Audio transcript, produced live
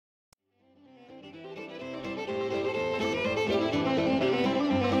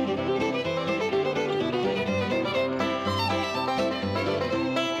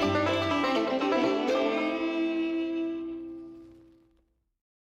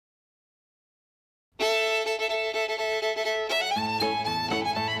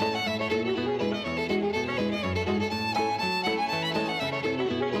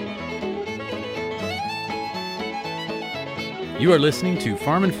You are listening to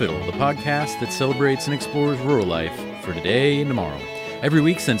Farm and Fiddle, the podcast that celebrates and explores rural life for today and tomorrow. Every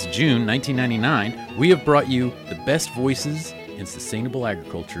week since June 1999, we have brought you the best voices in sustainable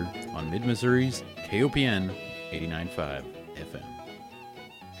agriculture on Mid-Missouri's KOPN 89.5 FM.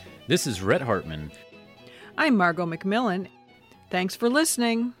 This is Rhett Hartman. I'm Margot McMillan. Thanks for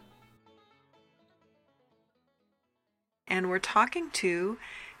listening. And we're talking to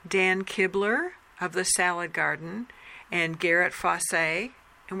Dan Kuebler of the Salad Garden and Garrett Fosse,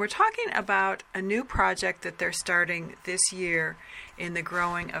 and we're talking about a new project that they're starting this year in the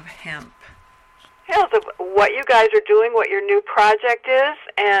growing of hemp. Tell us what you guys are doing, what your new project is,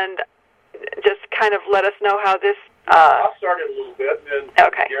 and just kind of let us know how this... I'll start it a little bit, and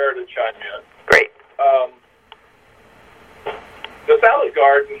then Garrett will chime in. Great. The Salad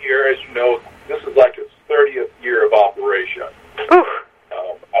Garden here, as you know, this is like its 30th year of operation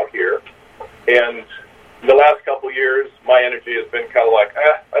out here. And the last couple of years, my energy has been kind of like,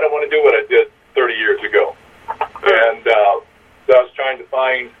 I don't want to do what I did 30 years ago. And so I was trying to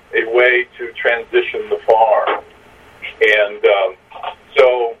find a way to transition the farm. And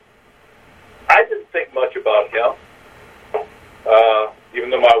so I didn't think much about hemp, even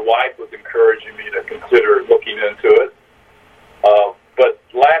though my wife was encouraging me to consider looking into it. But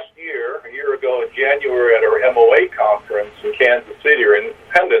last year, a year ago in January at our MOA conference in Kansas City, or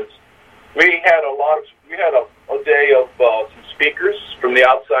Independence, we had a day of some speakers from the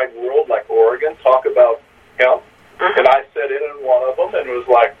outside world, like Oregon, talk about hemp. And I sat in on one of them and was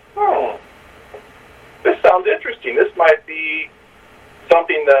like, this sounds interesting. This might be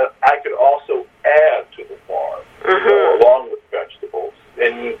something that I could also add to the farm, along with vegetables,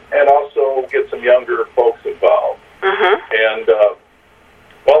 and also get some younger folks involved. And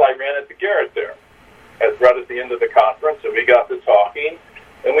I ran into Garrett there right at the end of the conference, and we got to talking,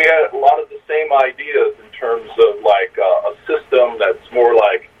 and we had a lot of the same ideas in terms of like a system that's more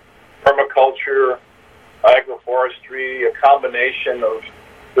like permaculture, agroforestry, a combination of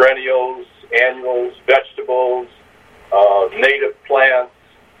perennials, annuals, vegetables, native plants,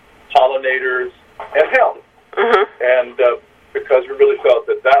 pollinators, and hemp. And because we really felt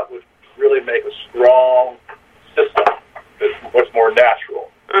that would really make a strong system that's much more natural.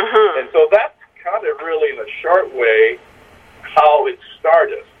 And so that's kind of really, in a short way, how it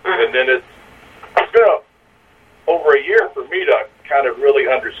started. And then it's been over a year for me to kind of really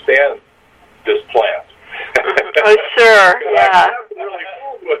understand this plant. Oh, sure, yeah. I'm really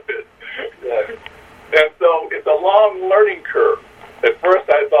cool with it. And so it's a long learning curve. At first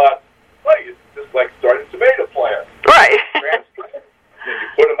I thought, well, it's just like starting tomato plants. Right. Transplant, then you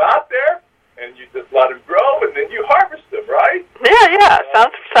put them out there, and you just let them grow, and then you harvest them, right? Yeah.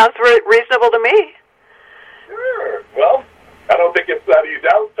 Sounds reasonable to me. Sure. Well, I don't think it's that easy.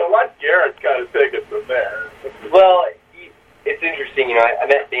 So let Garrett kind of take it from there. Well, it's interesting. You know, I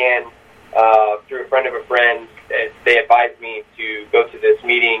met Dan through a friend of a friend. They advised me to go to this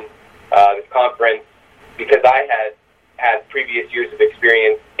meeting, this conference, because I had previous years of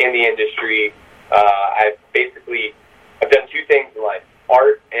experience in the industry. I've done two things in life: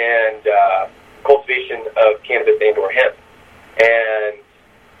 art and cultivation of cannabis and/or hemp. And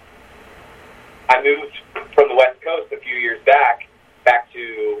I moved from the West Coast a few years back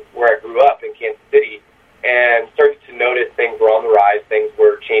to where I grew up in Kansas City, and started to notice things were on the rise, things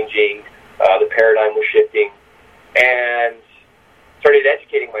were changing, the paradigm was shifting, and started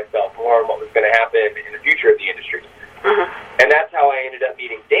educating myself more on what was going to happen in the future of the industry. And that's how I ended up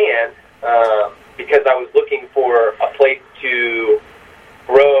meeting Dan, because I was looking for a place to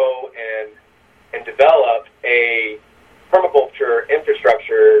grow and develop a permaculture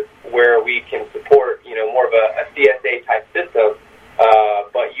infrastructure where we can support, more of a CSA type system,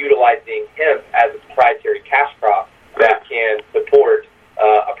 but utilizing hemp as a proprietary cash crop that can support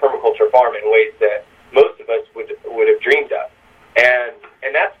a permaculture farm in ways that most of us would have dreamed of.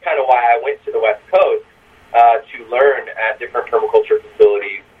 And that's kind of why I went to the West Coast to learn at different permaculture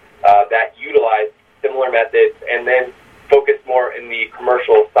facilities that utilize similar methods, and then focus more in the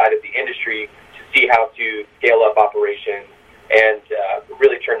commercial side of the industry to see how to scale up operations and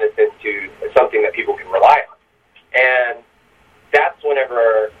really turn this into something that people can rely on. And that's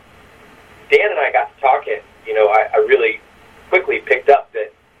whenever Dan and I got to talking, I really quickly picked up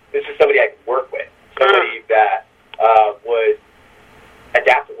that this is somebody I could work with, somebody that was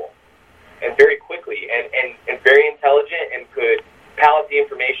adaptable and very quickly and very intelligent and could palette the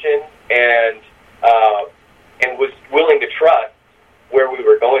information and was willing to trust where we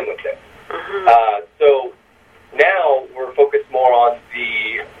were going with it. So now we're focused more on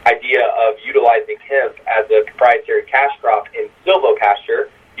the idea of utilizing hemp as a proprietary cash crop in silvopasture,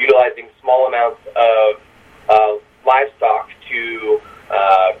 utilizing small amounts of livestock to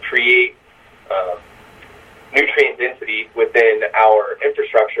within our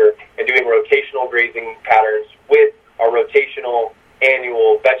infrastructure and doing rotational grazing patterns with our rotational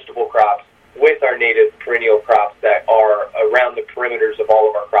annual vegetable crops with our native perennial crops that are around the perimeters of all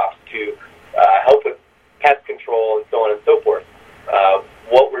of our crops to help with pest control and so on and so forth.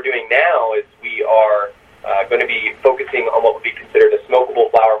 What we're doing now is we are going to be focusing on what would be considered a smokable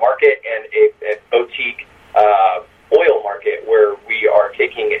flower market and a boutique oil market, where we are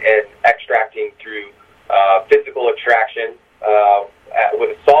taking and extracting through physical extraction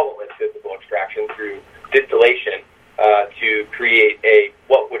with a solventless physical extraction through distillation to create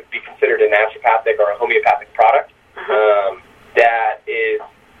what would be considered a naturopathic or a homeopathic product that is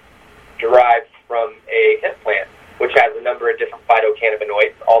derived from a hemp plant, which has a number of different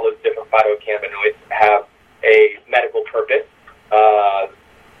phytocannabinoids. All those different phytocannabinoids have a medical purpose.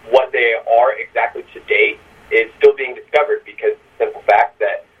 What they are exactly to date is still being discovered, because the simple fact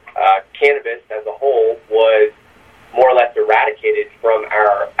that cannabis as a whole was more or less eradicated from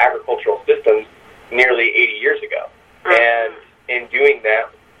our agricultural systems nearly 80 years ago. And in doing that,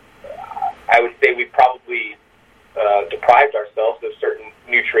 I would say we probably deprived ourselves of certain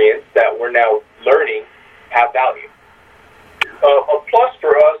nutrients that we're now learning have value. A plus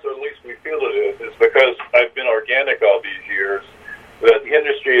for us, or at least we feel it is because I've been organic all these years, that the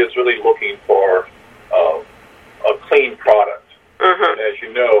industry is really looking for a clean product. And as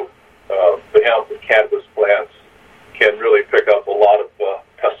you know, the hemp and cannabis plants can really pick up a lot of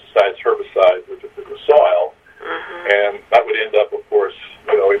pesticides, herbicides in the soil, and that would end up, of course,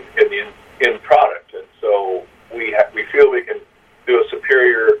 in the end product. And so we feel we can do a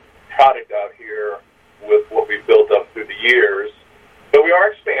superior product out here with what we've built up through the years. But we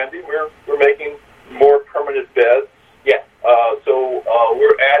are expanding. We're making more permanent beds. Yes. So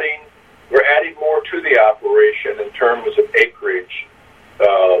we're adding more to the operation in terms of acreage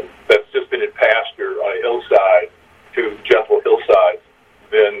that's just been in pasture on a hillside to gentle hillsides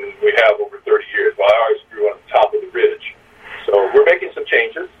than we have over 30 years. Well, I always grew on the top of the ridge. So we're making some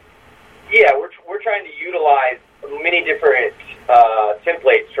changes. Yeah, we're trying to utilize many different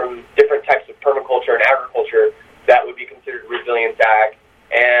templates from different types of permaculture and agriculture that would be considered resilient ag,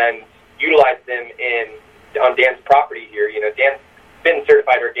 and utilize them on Dan's property here. Dan's been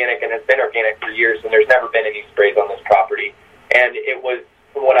certified organic and has been organic for years, and there's never been any sprays on this property. And it was,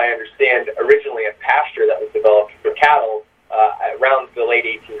 from what I understand, originally a pasture that was developed for cattle around the late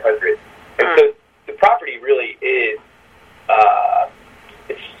 1800s. And so the property really is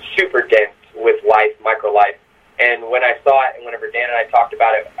it's super dense with life, microlife. And when I saw it, and whenever Dan and I talked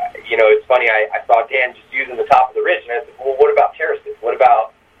about it, it's funny, I saw Dan just using the top of the ridge, and I said, well, what about terraces? What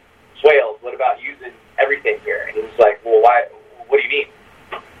about swales? What about using everything here? And he was like, well, why? What do you mean?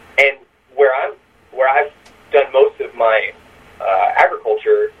 And where I've done most of my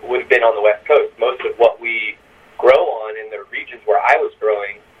agriculture would have been on the West Coast. Most of what we grow on in the regions where I was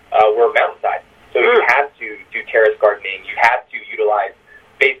growing were mountainside. So you had to do terrace gardening. You had to utilize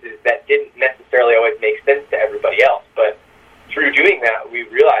spaces that didn't necessarily always make sense to everybody else. But through doing that, we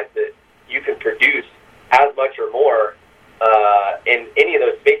realized that you can produce as much or more in any of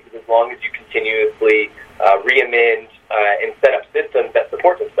those spaces as long as you continuously re-amend and set up systems that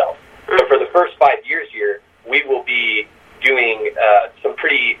support themselves. So for the first 5 years here, we will be doing some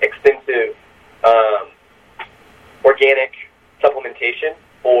pretty extensive organic supplementation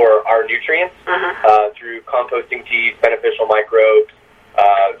for our nutrients through composting teas, beneficial microbes,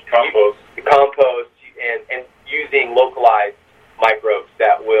 compost, and using localized microbes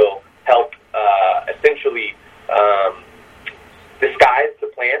that will help essentially disguise the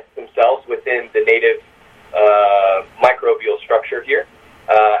plants themselves within the native microbial structure here.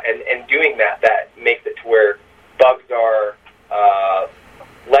 And doing that makes it to where bugs are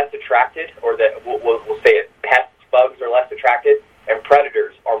less attracted, or that we'll say it, bugs are less attracted, and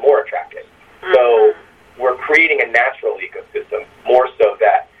predators are more attracted. So we're creating a natural ecosystem, more so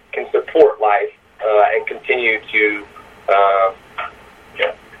that can support life and continue to.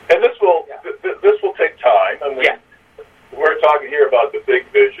 And this will take time. I mean, we're talking here about the big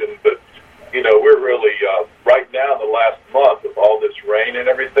vision, but we're really right now in the last month of all this rain and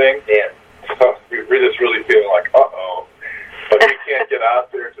everything. We're just really feeling like, but we can't get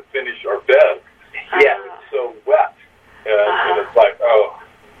out there to finish our bed. It's so wet, and it's like, oh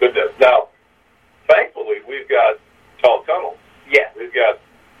goodness. Now, thankfully, we've got tall tunnels. We've got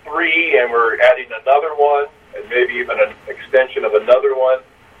 3, and we're adding another one, and maybe even an extension of another one.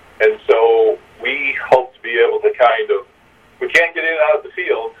 And so we hope to be able to we can't get in and out of the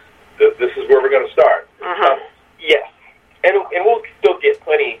fields. This is where we're going to start. Yes. And we'll still get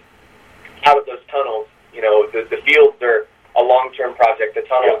plenty out of those tunnels. The fields are a long-term project. The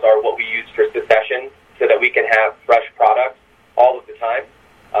tunnels are what we use for succession so that we can have fresh product time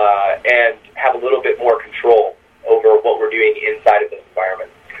and have a little bit more control over what we're doing inside of this environment.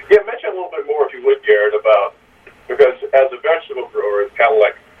 Yeah, mention a little bit more, if you would, Garrett, about, because as a vegetable grower, it's kind of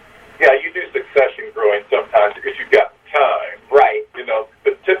like, yeah, you do succession growing sometimes because you've got time. Right.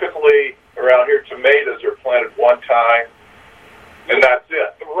 But typically around here, tomatoes are planted one time, and that's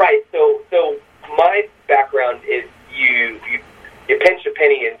it. Right. So my background is you pinch a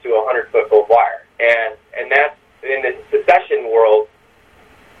penny into a 100-foot gold wire, and that's in the succession world.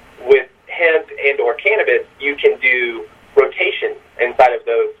 With hemp and or cannabis, you can do rotation inside of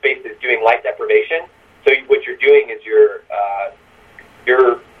those spaces, doing light deprivation. So what you're doing is you're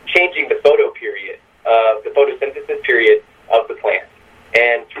changing the the photosynthesis period of the plant.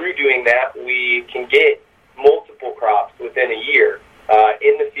 And through doing that, we can get multiple crops within a year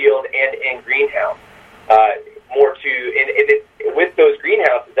in the field and in greenhouse. With those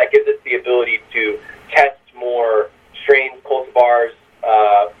greenhouses, that gives us the ability to test more strains, cultivars,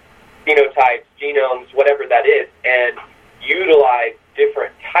 phenotypes, genomes, whatever that is, and utilize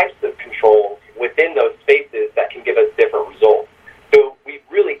different types of controls within those spaces that can give us different results. So we've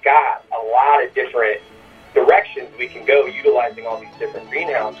really got a lot of different directions we can go utilizing all these different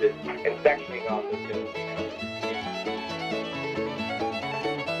greenhouses and sectioning off those different greenhouses.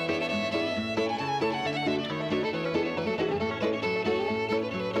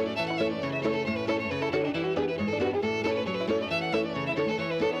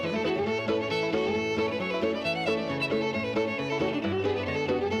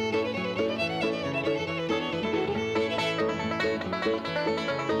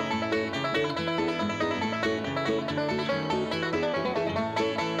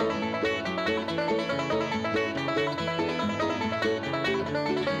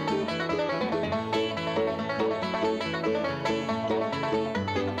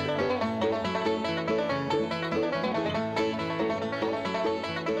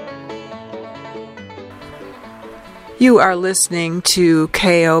 You are listening to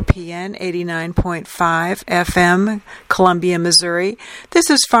KOPN 89.5 FM, Columbia, Missouri.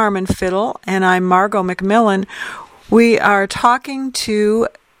 This is Farm and Fiddle, and I'm Margot McMillan. We are talking to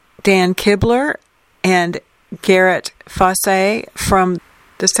Dan Kuebler and Garrett Fosse from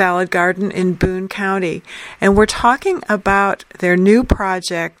the Salad Garden in Boone County, and we're talking about their new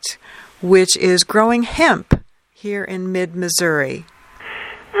project, which is growing hemp here in mid-Missouri.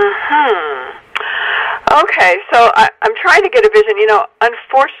 Okay, so I'm trying to get a vision.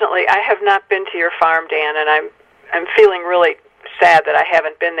 Unfortunately, I have not been to your farm, Dan, and I'm feeling really sad that I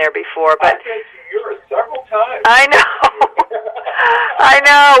haven't been there before. But I've been to yours several times. I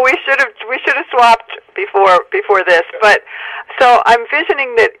know. We should have swapped before this. But so I'm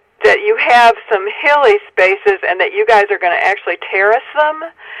visioning that you have some hilly spaces, and that you guys are going to actually terrace them,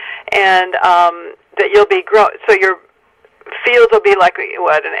 and that you'll be so your fields will be like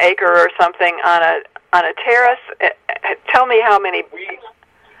an acre or something on a terrace. Tell me how many.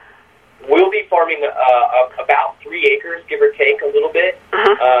 We'll be farming about 3 acres, give or take a little bit,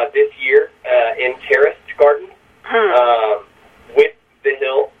 this year in terraced gardens with the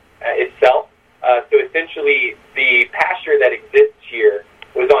hill itself. So essentially, the pasture that exists here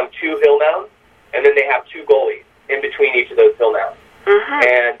was on 2 hill mounds, and then they have 2 gullies in between each of those hill mounds,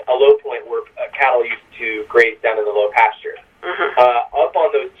 and a low point where cattle used to graze down in the low pasture. Up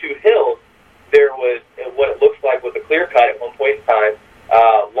on those 2 hills, there was what it looks like was a clear cut at one point in time,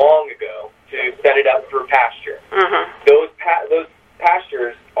 long ago, to set it up for pasture. Those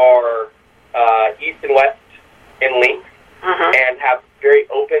pastures are east and west in length and have very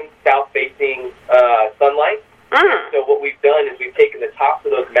open south-facing sunlight. So what we've done is we've taken the tops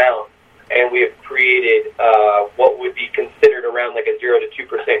of those mounds and we have created what would be considered around like a 0 to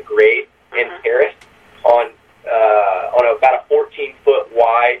 2% grade and terrace on about a 14-foot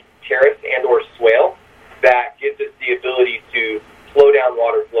wide terrace and or swale that gives us the ability to slow down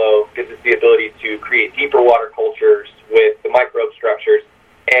water flow, gives us the ability to create deeper water cultures with the microbe structures,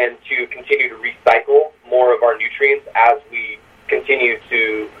 and to continue to recycle more of our nutrients as we continue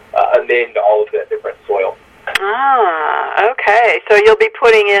to amend all of the different soil. Okay. So you'll be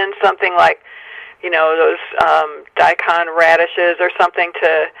putting in something like, those daikon radishes or something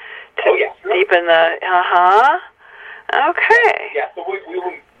to deepen the. Okay. Yeah. So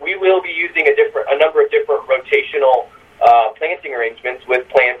we will be using a number of different rotational planting arrangements with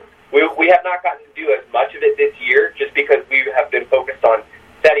plants. We have not gotten to do as much of it this year just because we have been focused on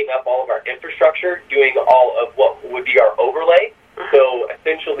setting up all of our infrastructure, doing all of what would be our overlay. So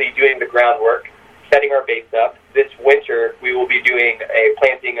essentially doing the groundwork, setting our base up. This winter we will be doing a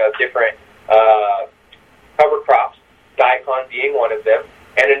planting of different cover crops, daikon being one of them,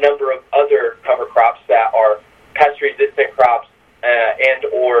 and a number of other cover crops that are pest-resistant crops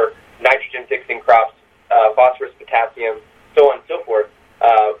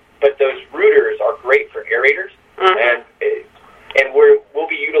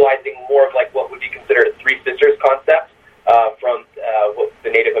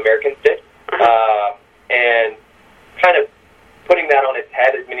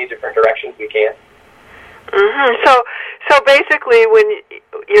So basically, when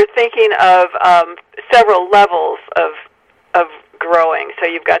you're thinking of several levels of growing, so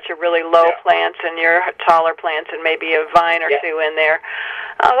you've got your really low plants and your taller plants, and maybe a vine or two in there.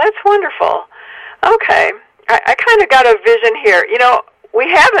 Oh, that's wonderful. Okay, I kind of got a vision here. You know, we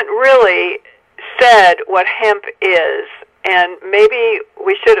haven't really said what hemp is, and maybe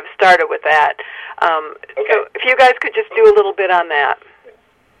we should have started with that. So if you guys could just do a little bit on that.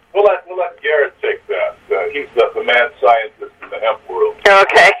 We'll let Garrett take that. He's the mad scientist in the hemp world.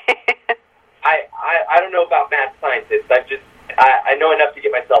 Okay. I don't know about mad scientists. I know enough to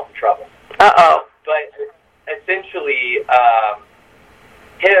get myself in trouble. Uh-oh. But essentially,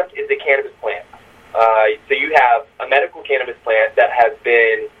 hemp is a cannabis plant. So you have a medical cannabis plant that has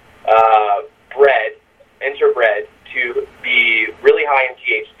been interbred to be really high in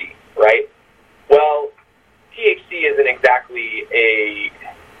THC, right? Well, THC isn't exactly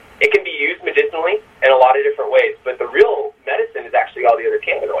it can be used medicinally in a lot of different ways, but the real medicine is actually all the other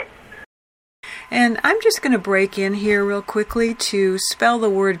cannabinoids. And I'm just going to break in here real quickly to spell the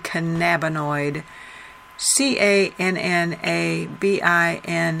word cannabinoid.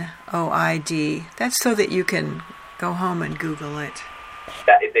 CANNABINOID. That's so that you can go home and Google it.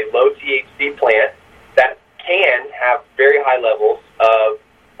 That is a low THC plant that can have very high levels of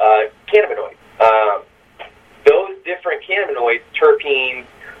cannabinoids. Those different cannabinoids, terpenes,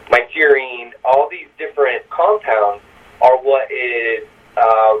 mycurine, all these different compounds are what is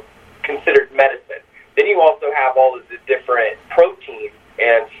considered medicine. Then you also have all of the different proteins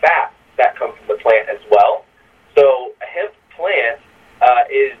and fats that come from the plant as well. So a hemp plant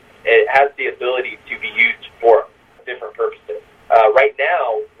it has the ability to be used for different purposes. Right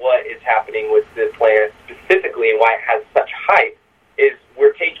now, what is happening with this plant specifically and why it has such hype is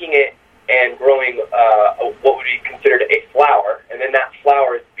we're taking it and growing what would be considered a flower, and then that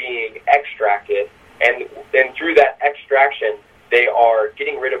flower is being extracted, and then through that extraction, they are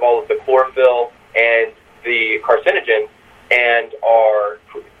getting rid of all of the chlorophyll and the carcinogens and are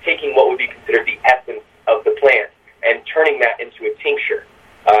taking what would be considered the essence of the plant and turning that into a tincture.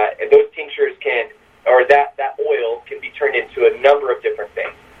 And those tinctures that oil can be turned into a number of different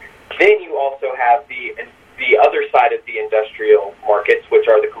things. Then you also have the other side of the industrial markets, which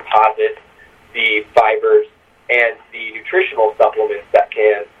are the composites, the fibers, and the nutritional supplements that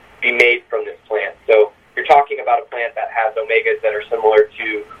can be made from this plant. So you're talking about a plant that has omegas that are similar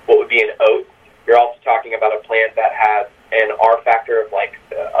to what would be an oat. You're also talking about a plant that has an R factor of like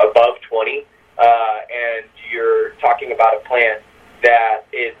above 20, and you're talking about a plant that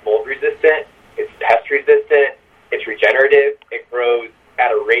is mold resistant, it's pest resistant, it's regenerative, it grows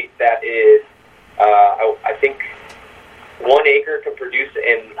at a rate that is, I think 1 acre can produce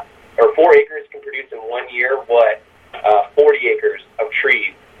or 4 acres can produce in 1 year what 40 acres of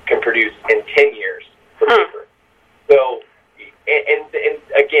trees can produce in 10 years per acre. So, and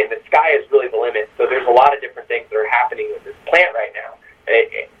again, the sky is really the limit. So there's a lot of different things that are happening with this plant right now.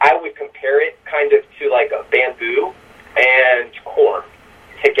 I would compare it kind of to like a bamboo and corn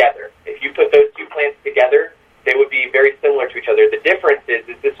together. If you put those two plants together, they would be very similar to each other. The difference is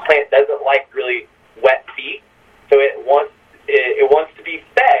this plant doesn't like really wet feet, so it wants to be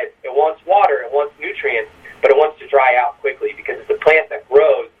fed, it wants water, it wants nutrients, but it wants to dry out quickly because it's a plant that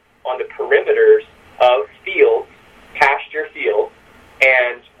grows on the perimeters of fields, pasture fields,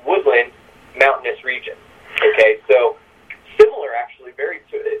 and woodland mountainous regions. Okay, so similar actually very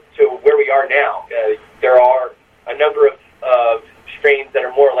to where we are now. There are a number of strains that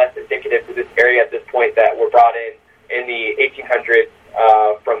are more or less indicative to this area at this point that were brought in the 1800s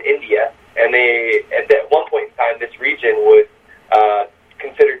from India, and at one point in time this region was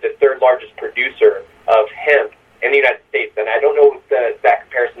considered the third largest producer of hemp in the United States, and I don't know what that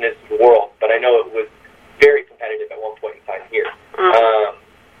comparison is to the world, but I know it was very competitive at one point in time here.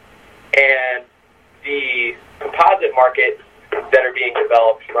 And the composite markets that are being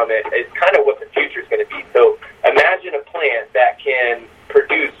developed from it is kind of what the future is going to be. So imagine a plant that can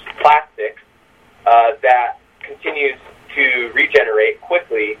produce plastics that continues to regenerate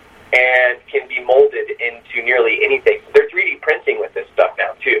quickly and can be molded into nearly anything. So they're 3D printing with this stuff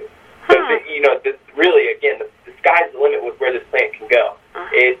now too. So really, again, the sky's the limit with where this plant can go.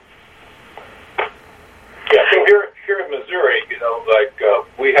 So here in Missouri,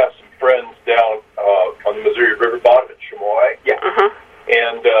 we have some friends down on the Missouri River bottom at Chamois. Yeah.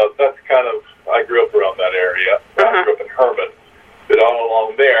 And that's kind of, I grew up around that area. I grew up in Herman, been all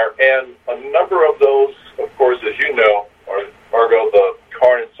along there. And a number of those, of course, as you know, Margot, the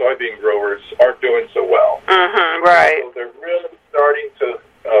corn and soybean growers aren't doing so well. Right. So they're really starting to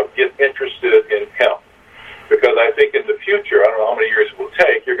get interested in hemp. Because I think in the future, I don't know how many years it will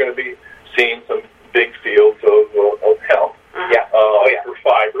take, you're going to be seeing some big fields of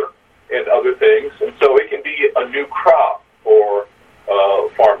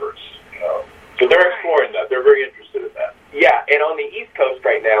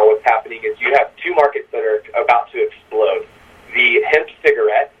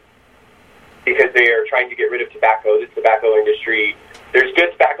because they are trying to get rid of tobacco. The tobacco industry, there's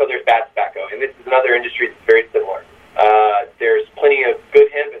good tobacco, there's bad tobacco, and this is another industry that's very similar. There's plenty of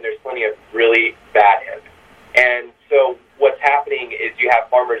good hemp, and there's plenty of really bad hemp. And so what's happening is you have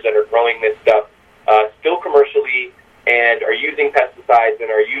farmers that are growing this stuff still commercially and are using pesticides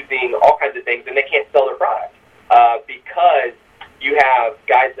and are using all kinds of things, and they can't sell their product because you have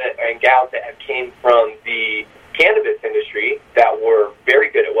guys and gals that have came from the cannabis industry that were very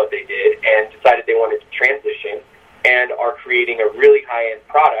good at what they did and decided they wanted to transition and are creating a really high-end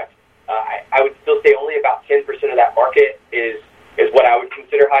product. I would still say only about 10% of that market is what I would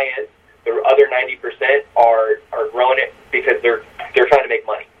consider high-end. The other 90% are growing it because they're trying to make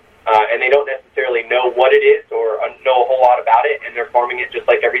money. And they don't necessarily know what it is or know a whole lot about it, and they're farming it just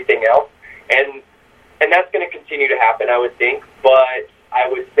like everything else. And that's going to continue to happen, I would think. But I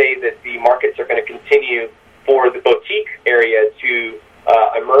would say that the markets are going to continue for the boutique area to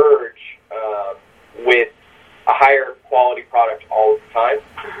emerge with a higher quality product all the time.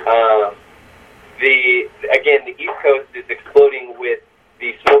 The East Coast is exploding with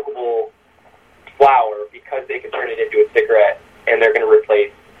the smokable flower because they can turn it into a cigarette, and they're going to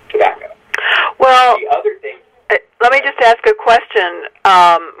replace tobacco. Well, the other thing. Let me just ask a question.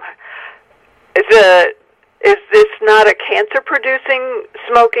 Is this not a cancer-producing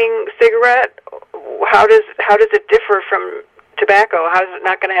smoking cigarette? How does it differ from tobacco? How is it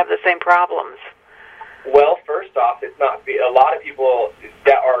not going to have the same problems? Well, first off, it's not. A lot of people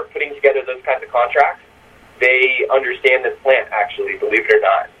that are putting together those kinds of contracts, they understand this plant, actually, believe it or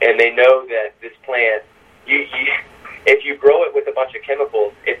not, and they know that this plant, if you grow it with a bunch of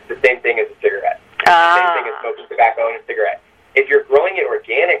chemicals, it's the same thing as a cigarette. It's the same thing as smoking tobacco and a cigarette. If you're growing it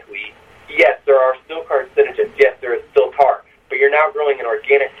organically, yes, there are still carcinogens. Yes, there is still tar, but you're now growing an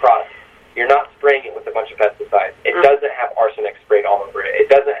organic product. You're not spraying it with a bunch of pesticides. It doesn't have arsenic sprayed all over it. It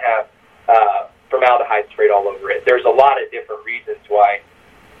doesn't have formaldehyde sprayed all over it. There's a lot of different reasons why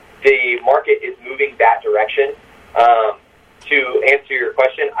the market is moving that direction. To answer your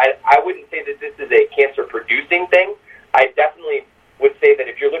question, I wouldn't say that this is a cancer-producing thing. I definitely would say that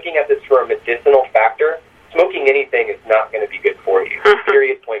if you're looking at this for a medicinal factor, smoking anything is not going to be good for you,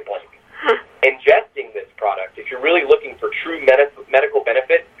 period, point blank. Ingesting this product, if you're really looking for true medical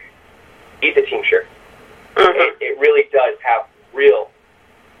benefit, eat the tincture. It really does have real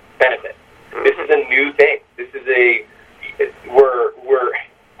benefit. This is a new thing. This is we're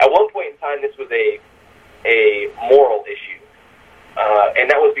at one point in time, this was a moral issue. And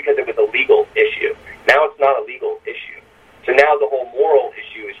that was because it was a legal issue. Now it's not a legal issue. So now the whole moral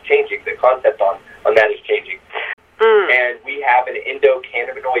issue is changing. The concept on that is changing. And we have an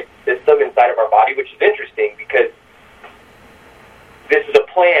endocannabinoid system inside of our body, which is interesting because this is a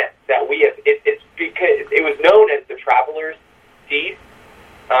plant that we have. It's because it was known as the traveler's seed,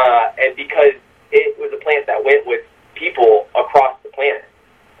 and because it was a plant that went with people across the planet.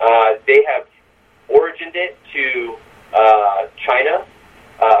 They have origined it to China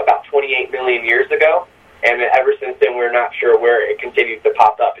about 28 million years ago, and ever since then we're not sure where it continues to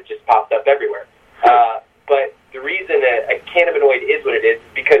pop up. It just pops up everywhere. But the reason a cannabinoid is what it is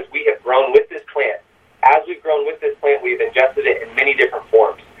because we have grown with this plant. As we've grown with this plant, we've ingested it in many different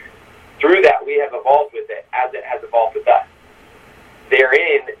forms. Through that, we have evolved with it as it has evolved with us.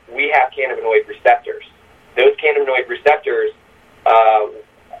 Therein, we have cannabinoid receptors. Those cannabinoid receptors,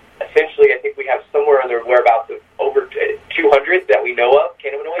 essentially, I think we have somewhere on the whereabouts of over 200 that we know of,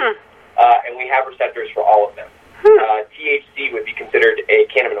 cannabinoids, and we have receptors for all of them. THC would be considered a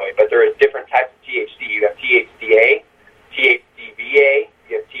cannabinoid, but there are different types of THC. You have THCA, THCVA,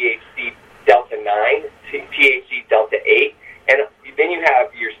 you have THC delta 9, THC delta 8, and then you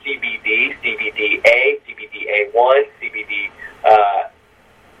have your CBD, CBDA, CBDA1,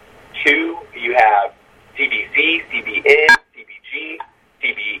 CBD2, you have CBC, CBN, CBG,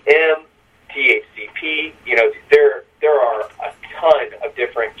 CBM, THCP. You know, there are a ton of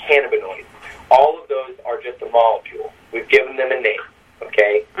different cannabinoids. All of those are just a molecule. We've given them a name,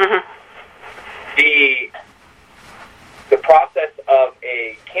 okay? The process of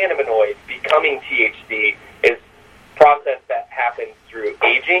a cannabinoid becoming THC is a process that happens through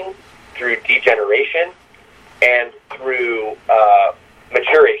aging, through degeneration, and through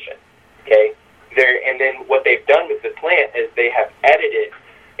maturation, okay? And then what they've done with the plant is they have edited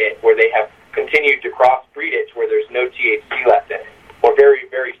it where they have continued to crossbreed it to where there's no THC left in it, or very,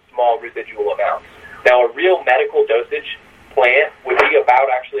 very small residual amounts. Now, a real medical dosage plant would be about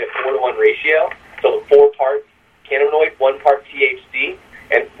actually a 4-to-1 ratio, so 4 parts cannabinoid, 1 part THC,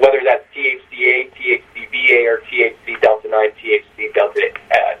 and whether that's THCA, THCVA, or THC delta 9, THC delta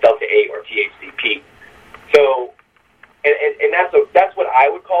 8, or THCP. So, and that's what I I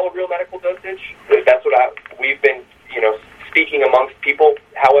would call a real medical dosage. That's what we've been, speaking amongst people.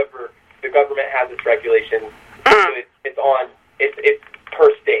 However, the government has its regulations. So it's per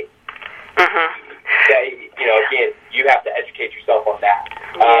state. That, again, you have to educate yourself on that.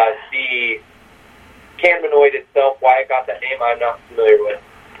 The cannabinoid itself, why it got that name, I'm not familiar with.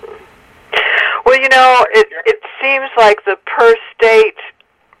 Well, it seems like the per state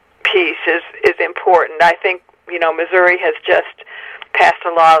piece is important. I think, Missouri has just passed a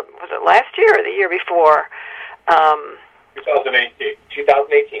law, was it last year or the year before? 2018.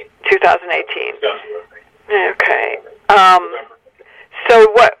 2018. 2018. Okay.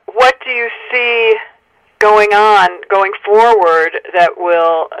 So what do you see going forward that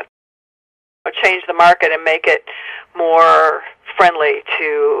will change the market and make it more friendly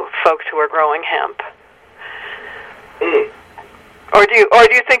to folks who are growing hemp? Or do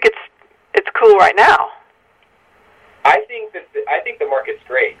you think it's cool right now? I think the market's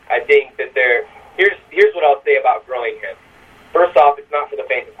great. I think that here's what I'll say about growing hemp. First off, it's not for the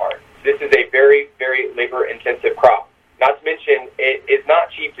faint of heart. This is a very, very labor-intensive crop. Not to mention, it is not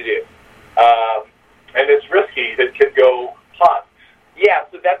cheap to do. And it's risky. It could go hot. Yeah,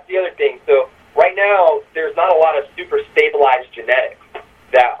 so that's the other thing. So right now, there's not a lot of super stabilized genetics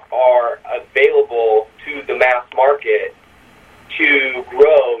that are available to the mass market to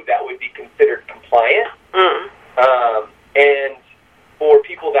grow that would be considered compliant. And for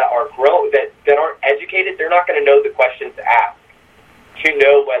people that are that aren't educated, they're not going to know the questions to ask to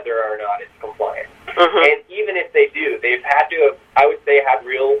know whether or not it's compliant. And even if they do, they've had to, I would say, have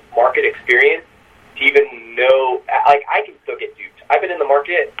real market experience to even know, like, I can still get duped. I've been in the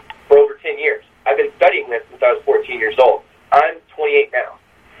market for over 10 years. I've been studying this since I was 14 years old. I'm 28 now.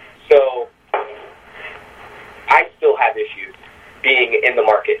 So I still have issues being in the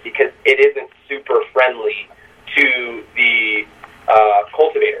market because it isn't super friendly to the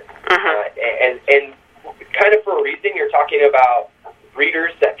cultivator. And kind of for a reason, you're talking about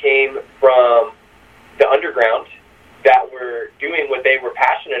breeders that came from the underground that were doing what they were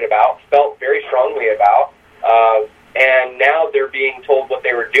passionate about, felt very strongly about, and now they're being told what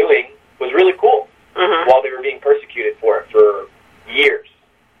they were doing was really cool while they were being persecuted for it for years.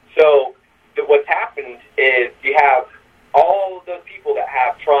 So what's happened is you have all of those people that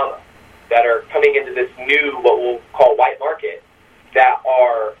have trauma that are coming into this new, what we'll call white market, that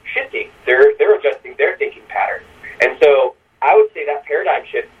are shifting. They're adjusting their thinking patterns. And so I would say that paradigm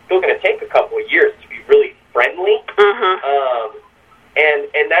shift is still going to take a couple of years to be really friendly.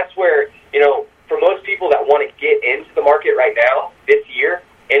 And that's where, for most people that want to get into the market right now, this year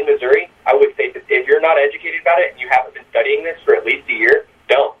in Missouri, I would say that if you're not educated about it and you haven't been studying this for at least a year,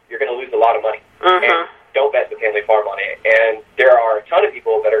 don't. You're going to lose a lot of money. And don't bet the family farm on it. And there are a ton of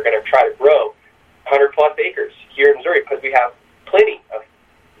people that are going to try to grow 100-plus acres here in Missouri because we have plenty of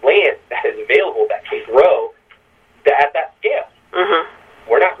land that is available that can grow at that scale.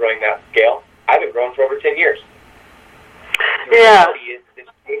 We're not growing that scale. I've been growing for over 10 years. The reality is it's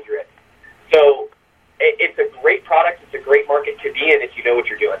dangerous. So it's a great product. It's a great market to be in if you know what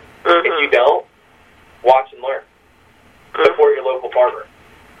you're doing. If you don't, watch and learn. Support your local farmer.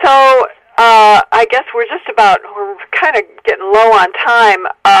 So I guess we're kind of getting low on time.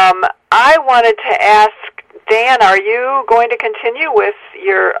 I wanted to ask Dan, are you going to continue with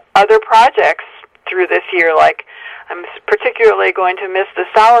your other projects through this year? Like, I'm particularly going to miss the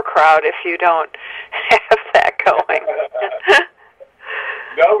sauerkraut if you don't have that going.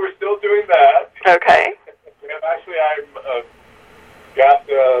 No, we're still doing that. Okay. And actually, I've got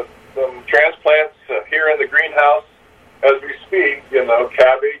some transplants here in the greenhouse as we speak.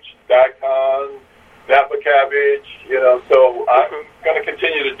 Cabbage, daikon, Napa cabbage. So I'm going to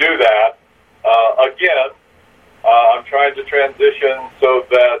continue to do that. Again, I'm trying to transition so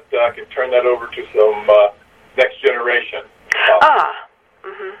that I can turn that over to some next generation.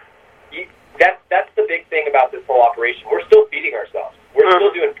 That's the big thing about this whole operation. We're still feeding ourselves. We're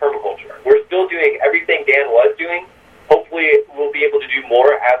still doing permaculture. We're still doing everything Dan was doing. Hopefully, we'll be able to do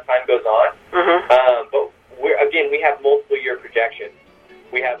more as time goes on. But we have multiple year projections.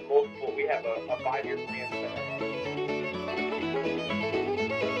 We have a 5-year plan set up.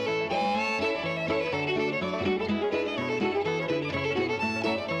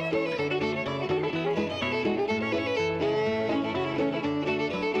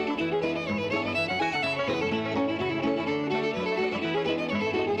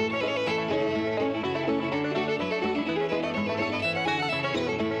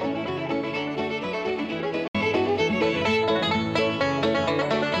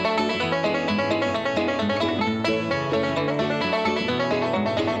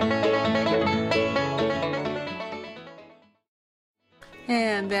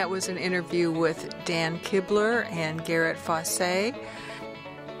 And that was an interview with Dan Kuebler and Garrett Fosse.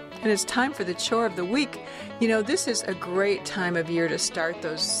 And it's time for the chore of the week. You know, this is a great time of year to start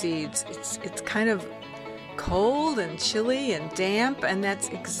those seeds. It's kind of cold and chilly and damp, and that's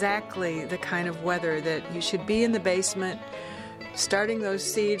exactly the kind of weather that you should be in the basement starting those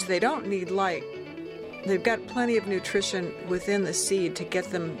seeds. They don't need light. They've got plenty of nutrition within the seed to get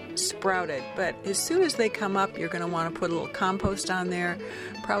them sprouted. But as soon as they come up, you're going to want to put a little compost on there,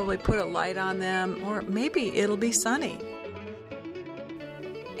 probably put a light on them, or maybe it'll be sunny.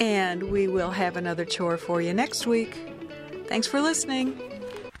 And we will have another chore for you next week. Thanks for listening.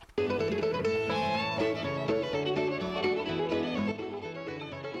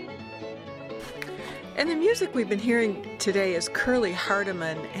 And the music we've been hearing today is Curly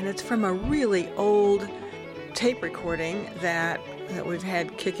Hardiman, and it's from a really old tape recording that we've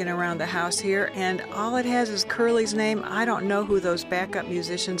had kicking around the house here, and all it has is Curly's name. I don't know who those backup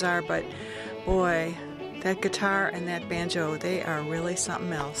musicians are, but boy, that guitar and that banjo, they are really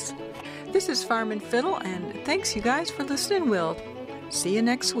something else. This is Farm and Fiddle, and thanks you guys for listening. We'll see you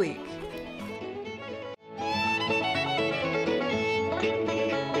next week.